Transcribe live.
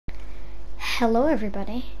Hello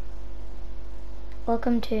everybody,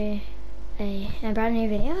 welcome to a brand new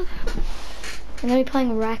video. I'm going to be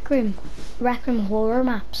playing Rec Room horror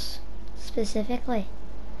maps specifically.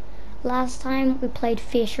 Last time we played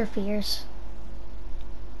Face Your Fears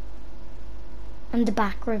and the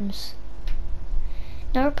back rooms.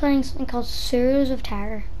 Now we're playing something called Sewers of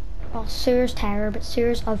Terror. Well, Sewers Terror, but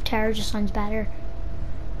Sewers of Terror just sounds better.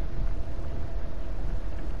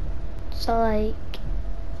 So like,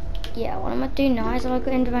 yeah, what I'm gonna do now is I'll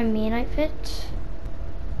go into my main outfit.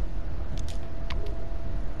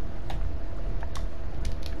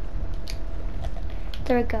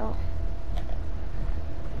 There we go.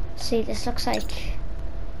 See, this looks like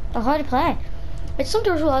how to play. But some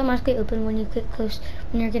doors will automatically open when you get close,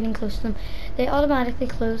 when you're getting close to them. They automatically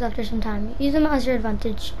close after some time. Use them as your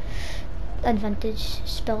advantage.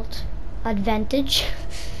 Advantage.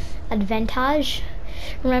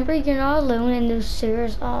 Remember, you're not alone in those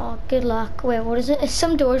sewers. Oh, good luck. Wait, what is it?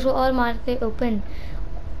 Some doors will automatically open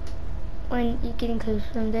when you're getting close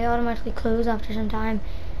to them. They automatically close after some time.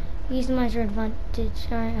 Use them as your advantage.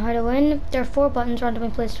 Alright, how to win. There are 4 buttons randomly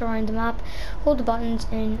placed around the map. Hold the buttons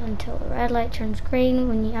in until the red light turns green.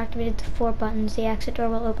 When you activate the 4 buttons, the exit door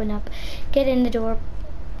will open up. Get in the door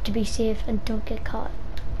to be safe and don't get caught.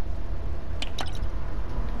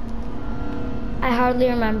 I hardly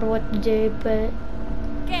remember what to do, but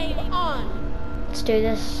game on. Let's do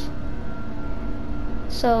this.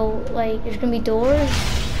 So, like, there's gonna be doors.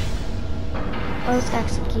 Oh, let's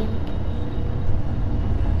exit game.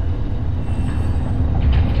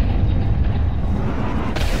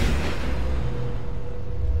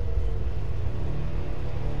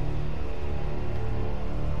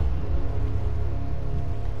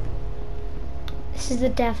 This is the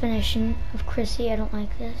definition of Chrissy. I don't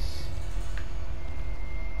like this.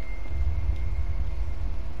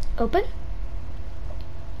 Open?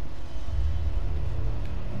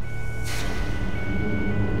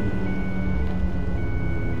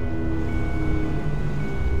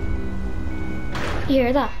 You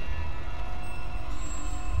hear that?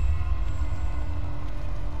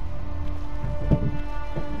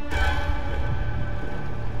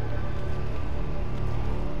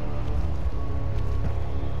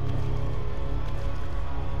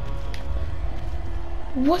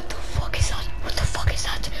 What the fuck is that? What the fuck is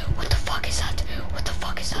that? What the fuck is that? What the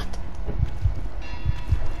fuck is that?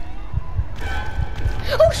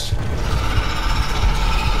 Oh sh!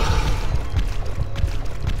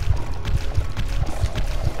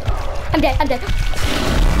 I'm dead, I'm dead.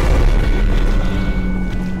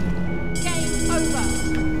 Game over.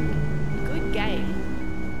 Good game.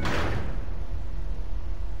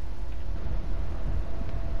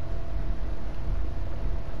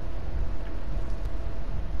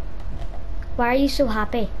 Why are you so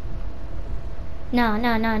happy? No.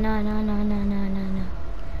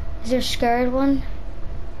 Is there a scared one?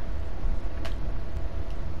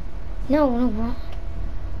 No, what?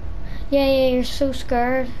 Yeah, you're so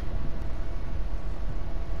scared.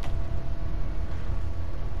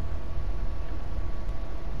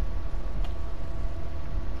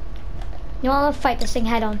 No, I'll fight this thing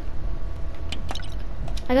head on.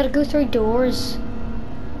 I gotta go through doors.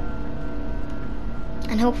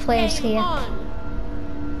 And hopefully I escape.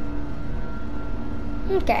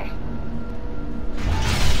 Okay.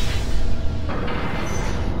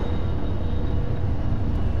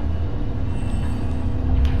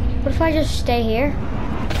 What if I just stay here?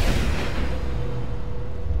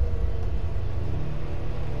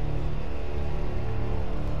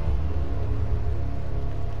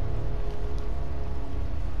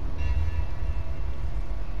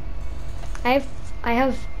 I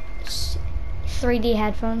have 3D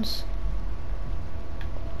headphones.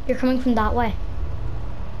 You're coming from that way,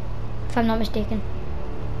 if I'm not mistaken.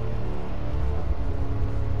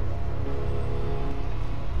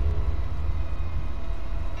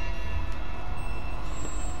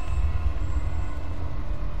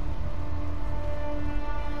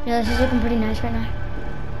 Yeah, this is looking pretty nice right now.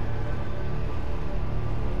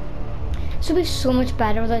 This would be so much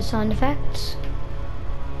better without sound effects.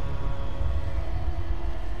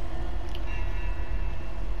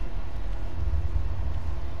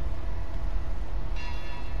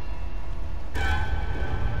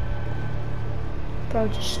 Bro,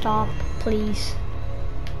 just stop, please.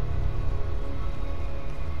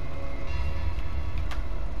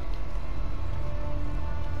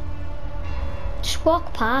 Just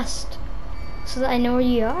walk past so that I know where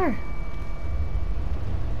you are.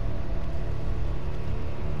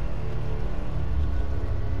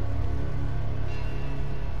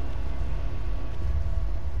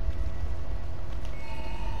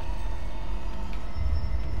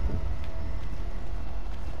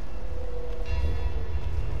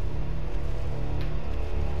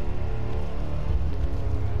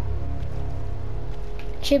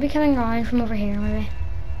 should be coming around from over here, maybe.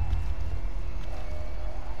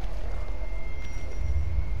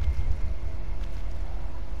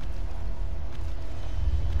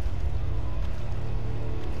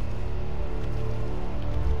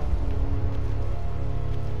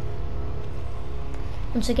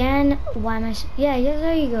 Once again, why am I... Yeah,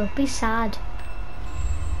 there you go. Be sad.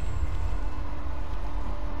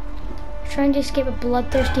 Trying to escape a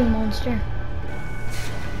bloodthirsty monster.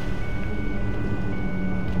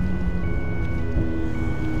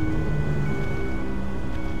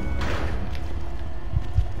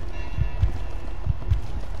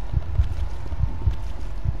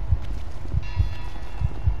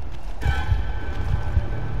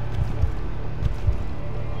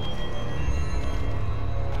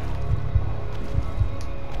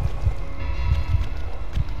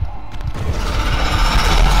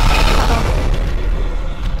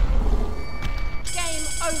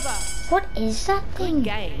 What is that thing? Good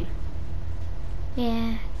game.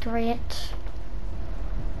 Yeah, great.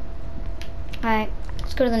 Alright,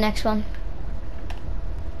 let's go to the next one.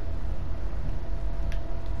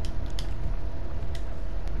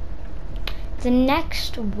 The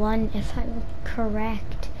next one, if I'm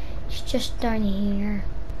correct, is just down here.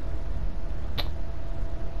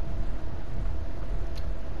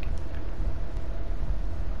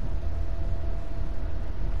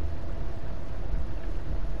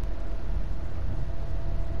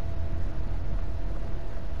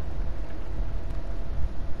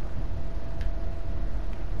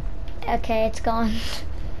 Okay, it's gone.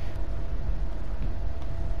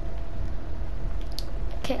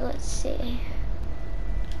 Okay, let's see.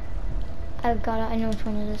 I've got it, I know which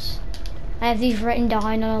one it is. I have these written down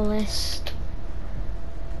on a list.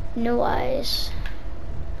 No Eyes.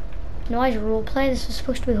 No Eyes roleplay. This is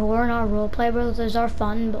supposed to be horror, not roleplay, bro. Those are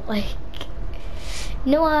fun, but like...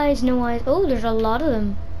 No Eyes, No Eyes. Oh, there's a lot of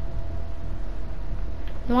them.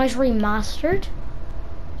 No Eyes Remastered.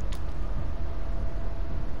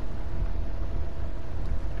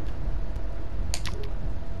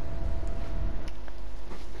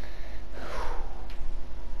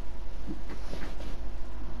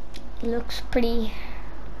 Looks pretty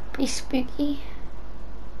spooky.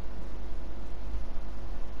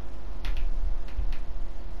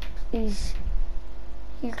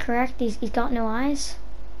 You're correct, he's got no eyes.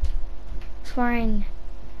 He's wearing,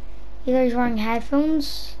 either he's wearing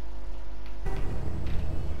headphones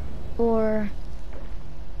or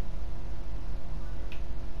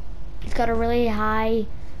he's got a really high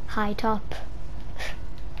top.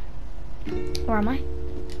 Where am I?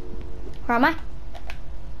 Where am I?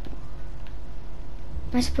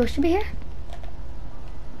 Am I supposed to be here?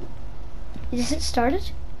 Is it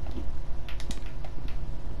started?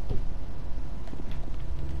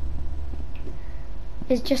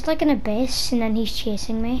 It's just like an abyss and then he's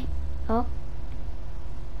chasing me. Oh.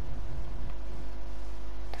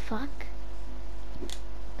 The fuck?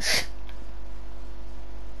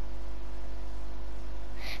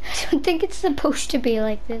 I don't think it's supposed to be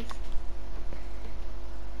like this.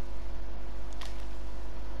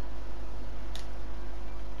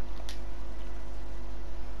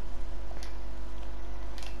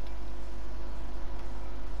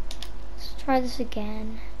 Try this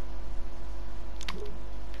again.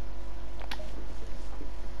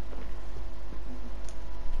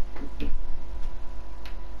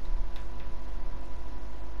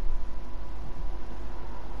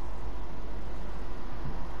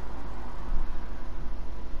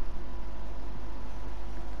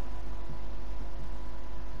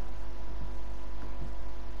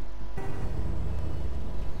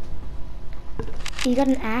 You got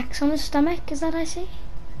an axe on his stomach, is that I see?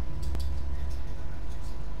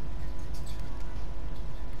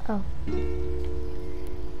 Oh. Is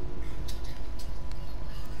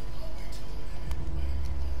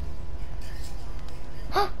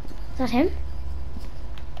that him?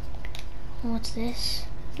 What's this?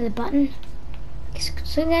 The button?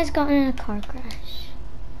 So you guys got in a car crash.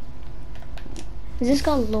 Has this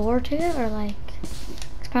got lore to it or like?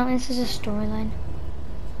 'Cause apparently this is a storyline.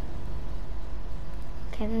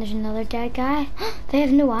 Okay, then there's another dead guy. They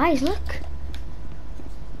have no eyes, look!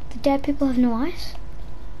 The dead people have no eyes.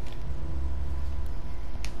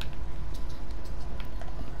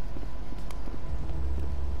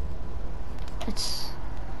 Let's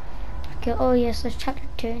go. Oh yes, there's chapter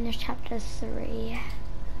 2 and there's chapter 3.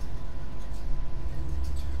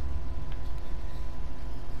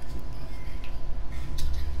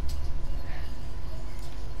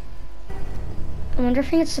 I wonder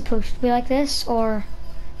if it's supposed to be like this or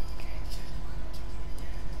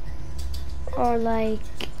like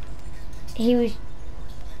he was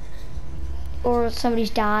or somebody's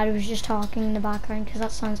dad was just talking in the background, because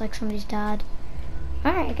that sounds like somebody's dad.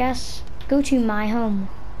 Alright, I guess. Go to my home.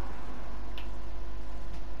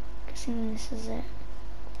 Guessing this is it.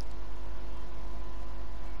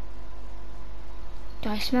 Do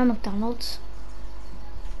I smell McDonald's?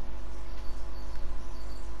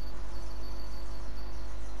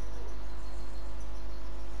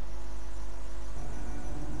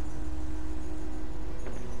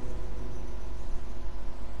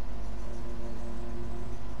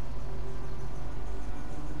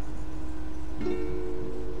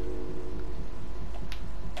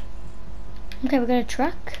 Okay, we got a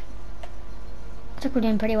truck. Looks like we're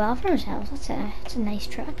doing pretty well for ourselves. It's a nice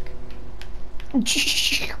truck.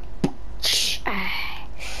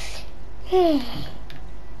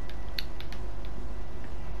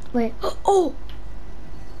 Wait. Oh!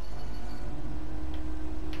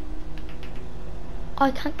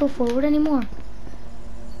 I can't go forward anymore.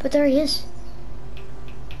 But there he is.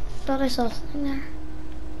 Thought I saw something there.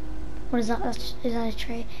 What is that? Is that a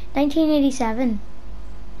tray? 1987.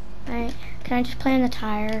 Alright, can I just play on the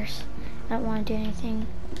tires? I don't want to do anything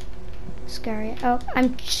scary. Oh,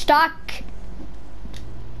 I'm stuck!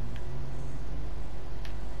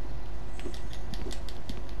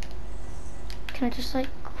 Can I just like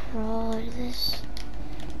crawl out of this?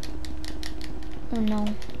 Oh no,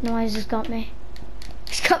 noise has got me.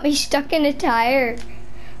 He's got me stuck in a tire.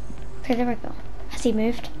 Okay, there we go. Has he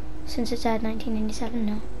moved since it said 1987?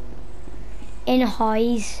 No. In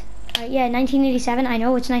Hoys. Yeah, 1987. I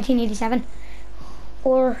know it's 1987.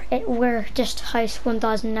 Or we're just house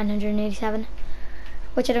 1987,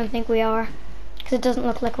 which I don't think we are, because it doesn't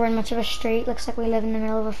look like we're in much of a street. Looks like we live in the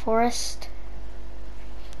middle of a forest.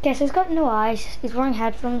 Yes, he's got no eyes. He's wearing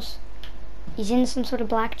headphones. He's in some sort of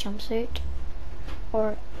black jumpsuit,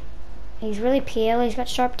 or he's really pale. He's got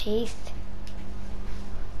sharp teeth.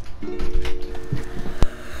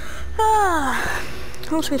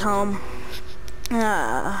 Home sweet home.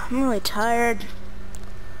 I'm really tired.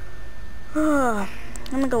 I'm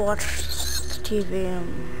gonna go watch TV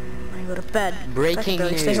and go to bed. Breaking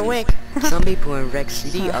news. Stay awake. Some people in Rec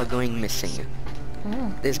City are going missing.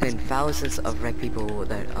 Oh. There's been thousands of Rec people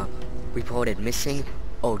that are reported missing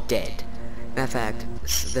or dead. In fact,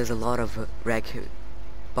 there's a lot of Rec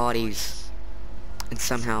bodies, and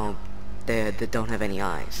somehow they don't have any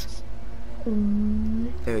eyes.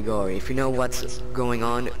 Very gory. If you know what's going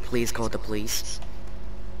on, please call the police.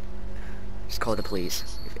 Just call the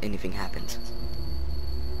police if anything happens.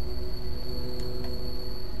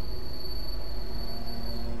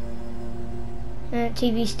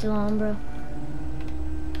 TV's still on, bro.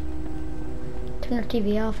 Turn our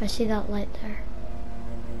TV off. I see that light there.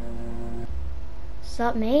 Is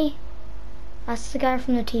that me? That's the guy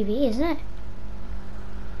from the TV, isn't it?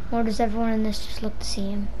 Or does everyone in this just look the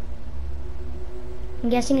same? I'm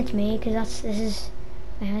guessing it's me, because this is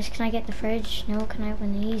my house. Can I get the fridge? No. Can I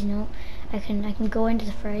open these? No. I can go into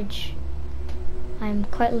the fridge. I'm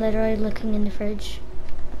quite literally looking in the fridge.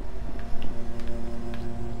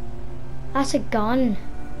 That's a gun.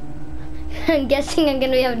 I'm guessing I'm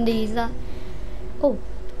gonna be having to use that. Oh.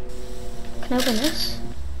 Can I open this?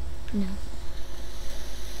 No.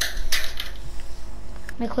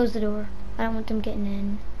 Let me close the door. I don't want them getting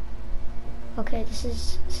in. Okay, this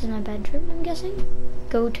is my bedroom, I'm guessing.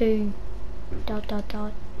 Go to ...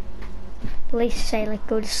 Police say like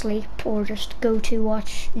go to sleep, or just go to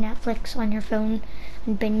watch Netflix on your phone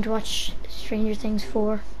and binge watch Stranger Things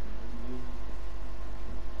 4.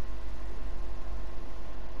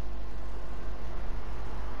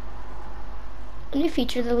 A new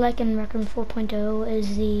feature that I like in Rec Room 4.0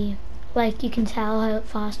 is the, like, you can tell how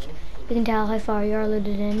far you are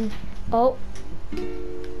loaded in. Oh,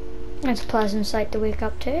 that's a pleasant sight to wake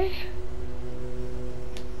up to.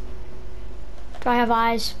 Do I have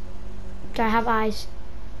eyes? Do I have eyes?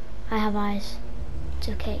 I have eyes. It's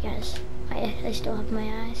okay, guys. I still have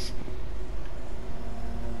my eyes.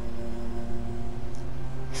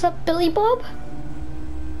 Is that Billy Bob?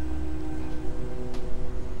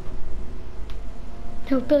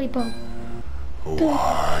 No, Billy Bob.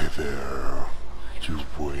 Why there? Just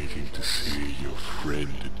waiting to see your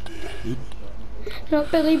friend dead?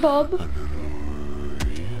 Not Billy Bob.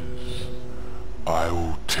 Yes. I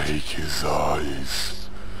will take his eyes,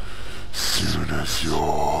 soon as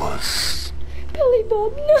yours. Billy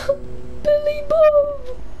Bob, no! Billy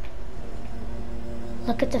Bob!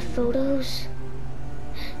 Look at the photos.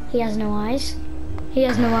 He has no eyes. He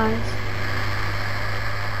has no eyes.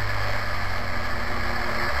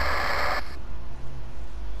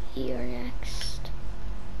 You're next.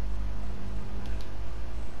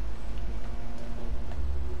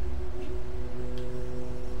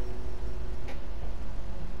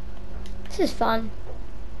 is fun.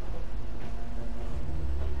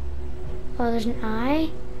 Oh, there's an eye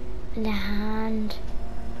and a hand.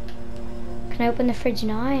 Can I open the fridge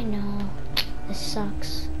now? No. This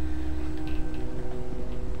sucks.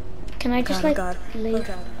 Can I just God, like God. leave?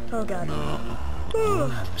 Oh God.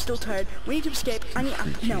 I'm still tired. We need to escape. I need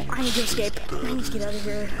to escape. I need to get out of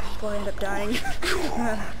here before I end up dying.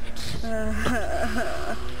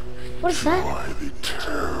 What is that? By the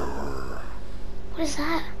terror. What is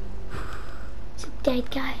that? It's a dead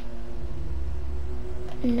guy.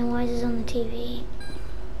 Noises on the TV.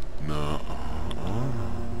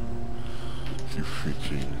 You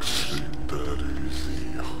thinking sleep that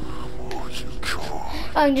easy? Oh, you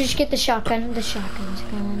can't. Oh, just get the shotgun. The shotgun's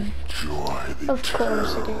gone. Enjoy the Of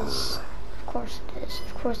course it is. Of course it is.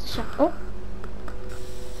 Of course the shotgun. Oh.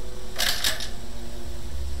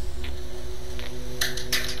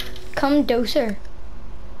 Come closer.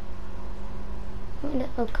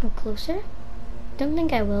 Oh, come closer? Don't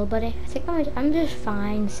think I will, buddy. I think I'm just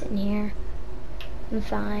fine sitting here. I'm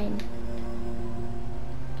fine.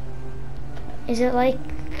 Is it like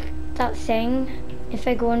that thing? If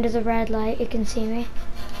I go under the red light, it can see me.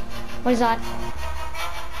 What is that?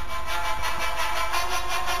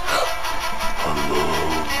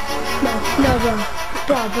 No, bro.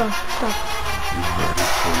 Bro, stop.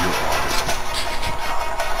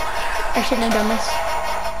 I shouldn't have done this.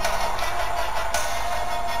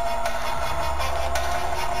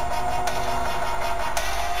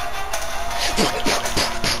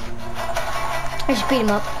 I just beat him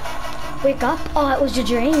up. Wake up. Oh, it was a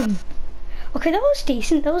dream. Okay, that was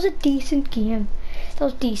decent. That was a decent game. That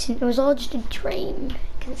was decent. It was all just a dream.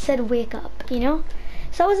 Because it said wake up, you know?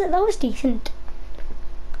 So that was decent.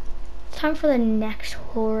 Time for the next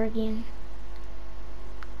horror game.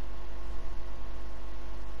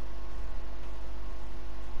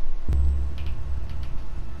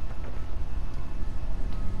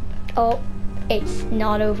 Oh, it's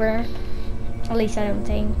not over. At least I don't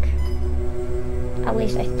think. At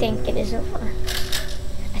least I think it is over.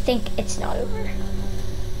 I think it's not over.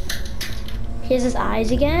 Here's his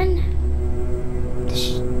eyes again.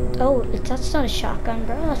 Oh, that's not a shotgun,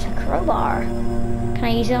 bro. That's a crowbar. Can I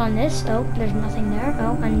use it on this? Oh, there's nothing there.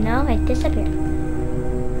 Oh, and now it disappeared.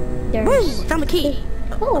 There's... Woo! Found the key!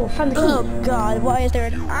 Oh, from the key. Oh God, why is there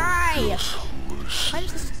an eye? Why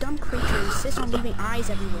does this dumb creature insist on leaving eyes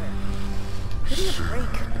everywhere? Give me a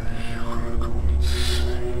break.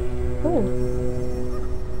 Oh.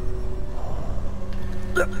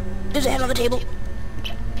 There's a head on the table.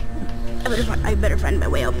 I better find my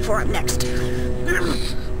way out before I'm next.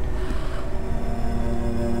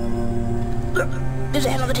 There's a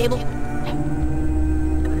head on the table. I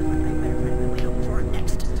better find my way out before I'm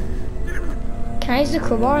next. Can I use the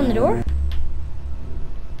crowbar on the door?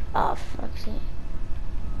 Oh, fuck's sake.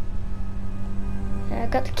 I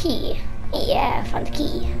got the key. Yeah, I found the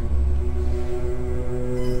key.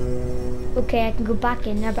 Okay, I can go back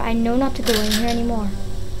in there, but I know not to go in here anymore.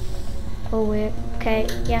 Oh wait, okay,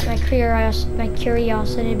 yeah, my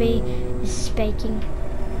curiosity is spiking.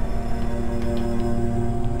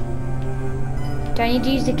 Do I need to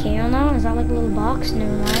use the key on that? Is that like a little box?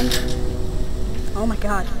 Never mind. Oh my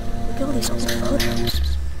God, look at all these old photos.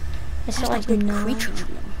 It's not like big no. creature on them.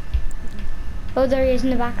 Oh, there he is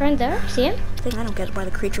in the background there. See him? The thing I don't get is why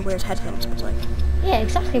the creature wears headphones, but like... Yeah,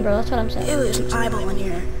 exactly, bro. That's what I'm saying. Ew, there's an eyeball in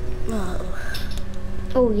here. Oh.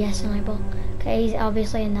 Oh, yes, an eyeball. Okay, he's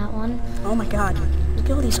obviously in that one. Oh my God, look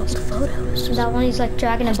at all these old photos. Is that one he's like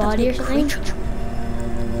dragging a body or something?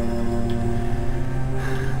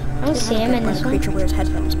 I don't see him in this The one. creature wears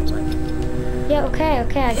headphones, but like... Yeah, okay, I Ew,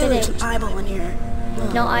 get there's it. an eyeball in here.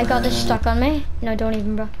 Oh. No, I got this stuck on me. No, don't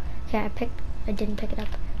even, bro. Okay, I didn't pick it up.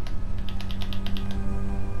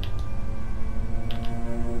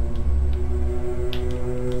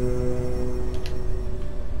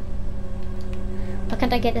 Why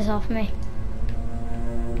can't I get this off me?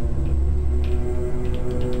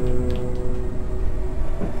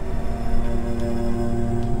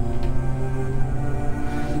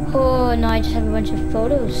 Oh, no, I just have a bunch of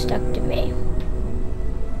photos stuck to me.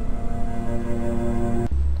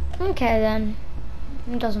 Okay, then.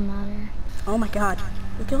 It doesn't matter. Oh my God,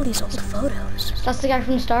 look at all these old photos. That's the guy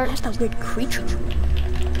from the start. That's that weird creature.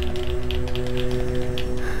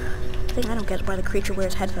 The thing I don't get is why the creature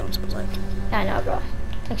wears headphones, but like... Yeah, I know, bro.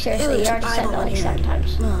 Like, seriously, Ew, you there's already an said that eyeball like in 7 here.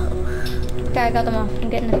 times. Oh. Okay, I got them off. I'm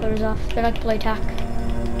getting the photos off. They're like blue tack.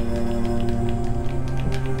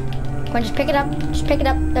 Come on, just pick it up. Just pick it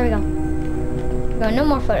up. There we go. Go, no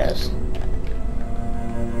more photos.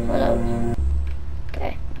 Hello.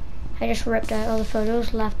 Okay. I just ripped out all the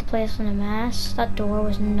photos, left the place in a mess. That door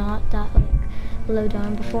was not that, like, low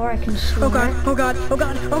down before I can swear. Oh god, oh god, oh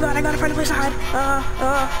god, oh god, I gotta find a place to hide.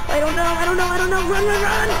 I don't know. Run.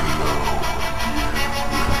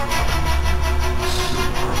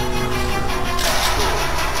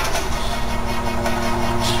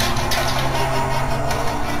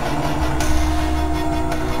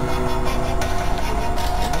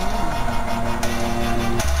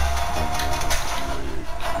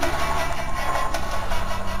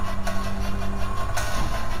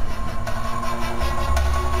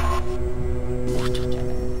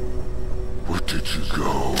 Where did you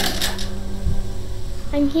go?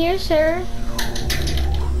 I'm here, sir.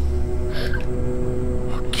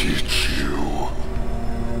 I'll get you.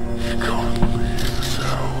 You can't leave this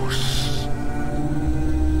house.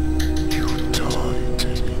 You died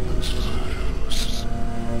taking those photos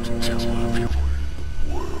to tell everyone in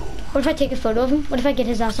the world. What if I take a photo of him? What if I get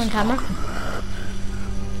his ass on camera?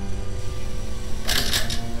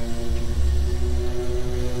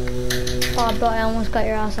 Oh, bro, I almost got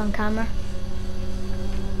your ass on camera.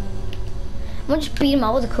 I'm gonna just beat him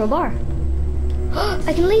out with a crowbar.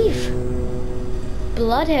 I can leave.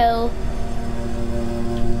 Blood Hill.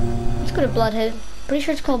 Let's go to Blood Hill. Pretty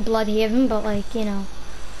sure it's called Bloodhaven, but like, you know.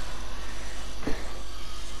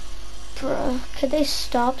 Bro, could they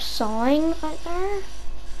stop sawing right there?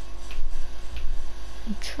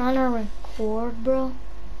 I'm trying to record, bro.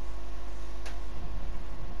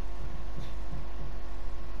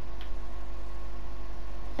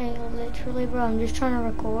 Like, literally, bro, I'm just trying to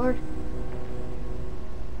record.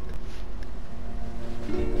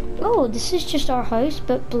 Oh, this is just our house,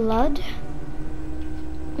 but blood.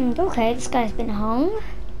 Okay, this guy's been hung.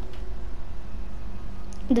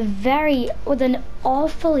 With an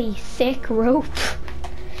awfully thick rope.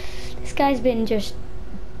 This guy's been just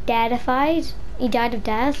deadified. He died of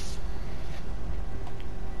death.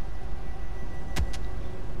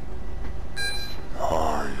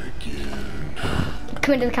 Hi again.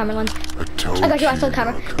 Come into the camera lens. I I got your ass on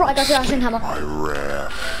camera. Bro, I got your ass on camera. My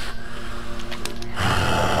wrath.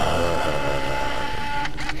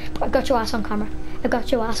 I got your ass on camera. I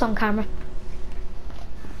got your ass on camera.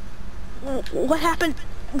 What happened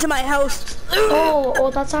to my house?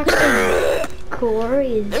 Oh, that's actually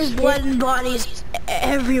gory. There's blood and bodies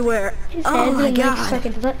everywhere. His Oh head's my been, like, god. stuck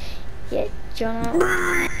into that. Yeah,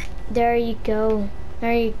 Jonah. There you go.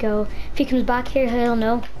 There you go. If he comes back here, he'll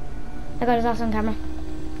know. I got his ass on camera.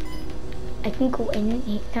 I can go in.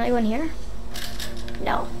 Can I go in here?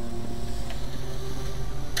 No.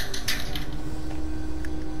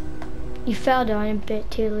 You fell down a bit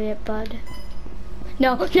too late, bud.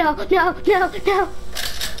 No, no, no, no, no!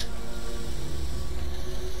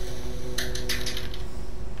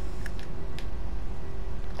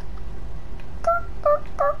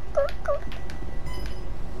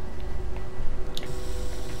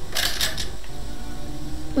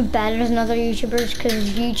 I'm better than other YouTubers because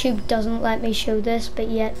YouTube doesn't let me show this, but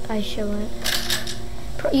yet I show it.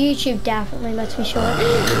 YouTube definitely lets me show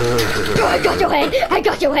it. Bro, I got your head! I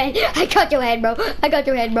got your head! I got your head, bro! I got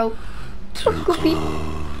your head, bro! Goofy.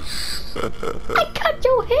 I got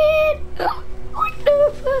your head! What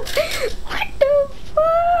the fuck? What the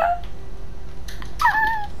fuck?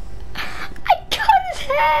 I got his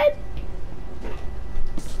head!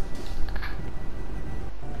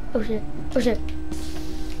 Oh shit. Oh shit.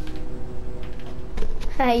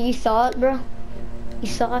 Hey, you saw it, bro? You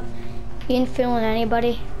saw it? You ain't feeling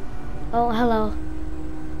anybody? Oh, hello.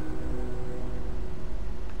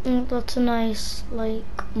 That's a nice, like,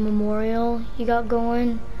 memorial you got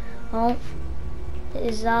going. Oh,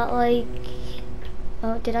 is that like...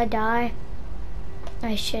 Oh, did I die?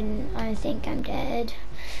 I shouldn't. I think I'm dead.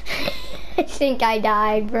 I think I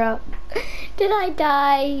died, bro. Did I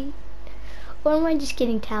die? Or am I just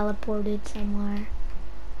getting teleported somewhere?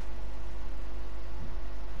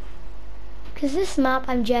 Because this map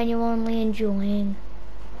I'm genuinely enjoying.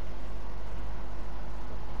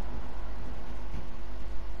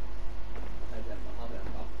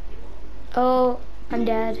 Oh, I'm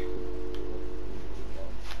dead.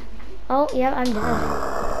 Oh, yeah, I'm dead.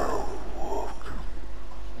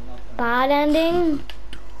 Bad ending?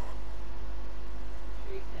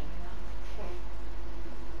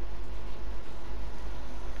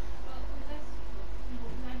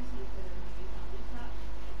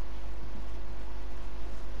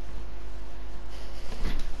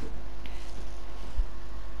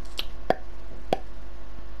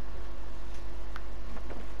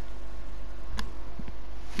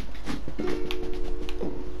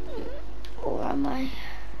 Or am I?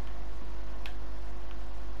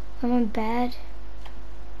 Am I bad?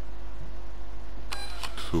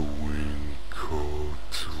 Twinkle,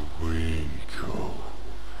 twinkle,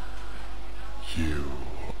 You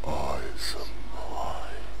eyes of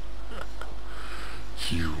mine.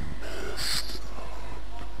 You messed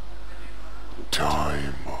up.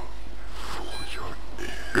 Time for your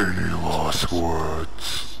name. Any last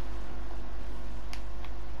words?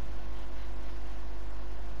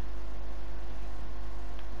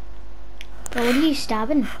 Bro, what are you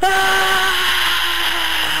stabbing?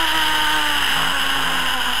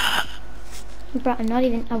 Bro,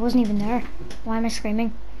 I wasn't even there. Why am I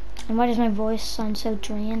screaming? And why does my voice sound so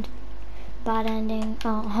drained? Bad ending.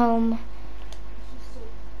 Home.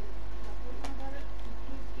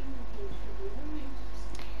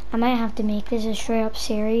 I might have to make this a straight up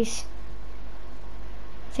series.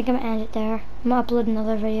 I think I'm gonna end it there. I'm gonna upload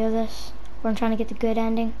another video of this where I'm trying to get the good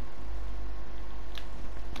ending.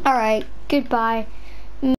 Alright, goodbye.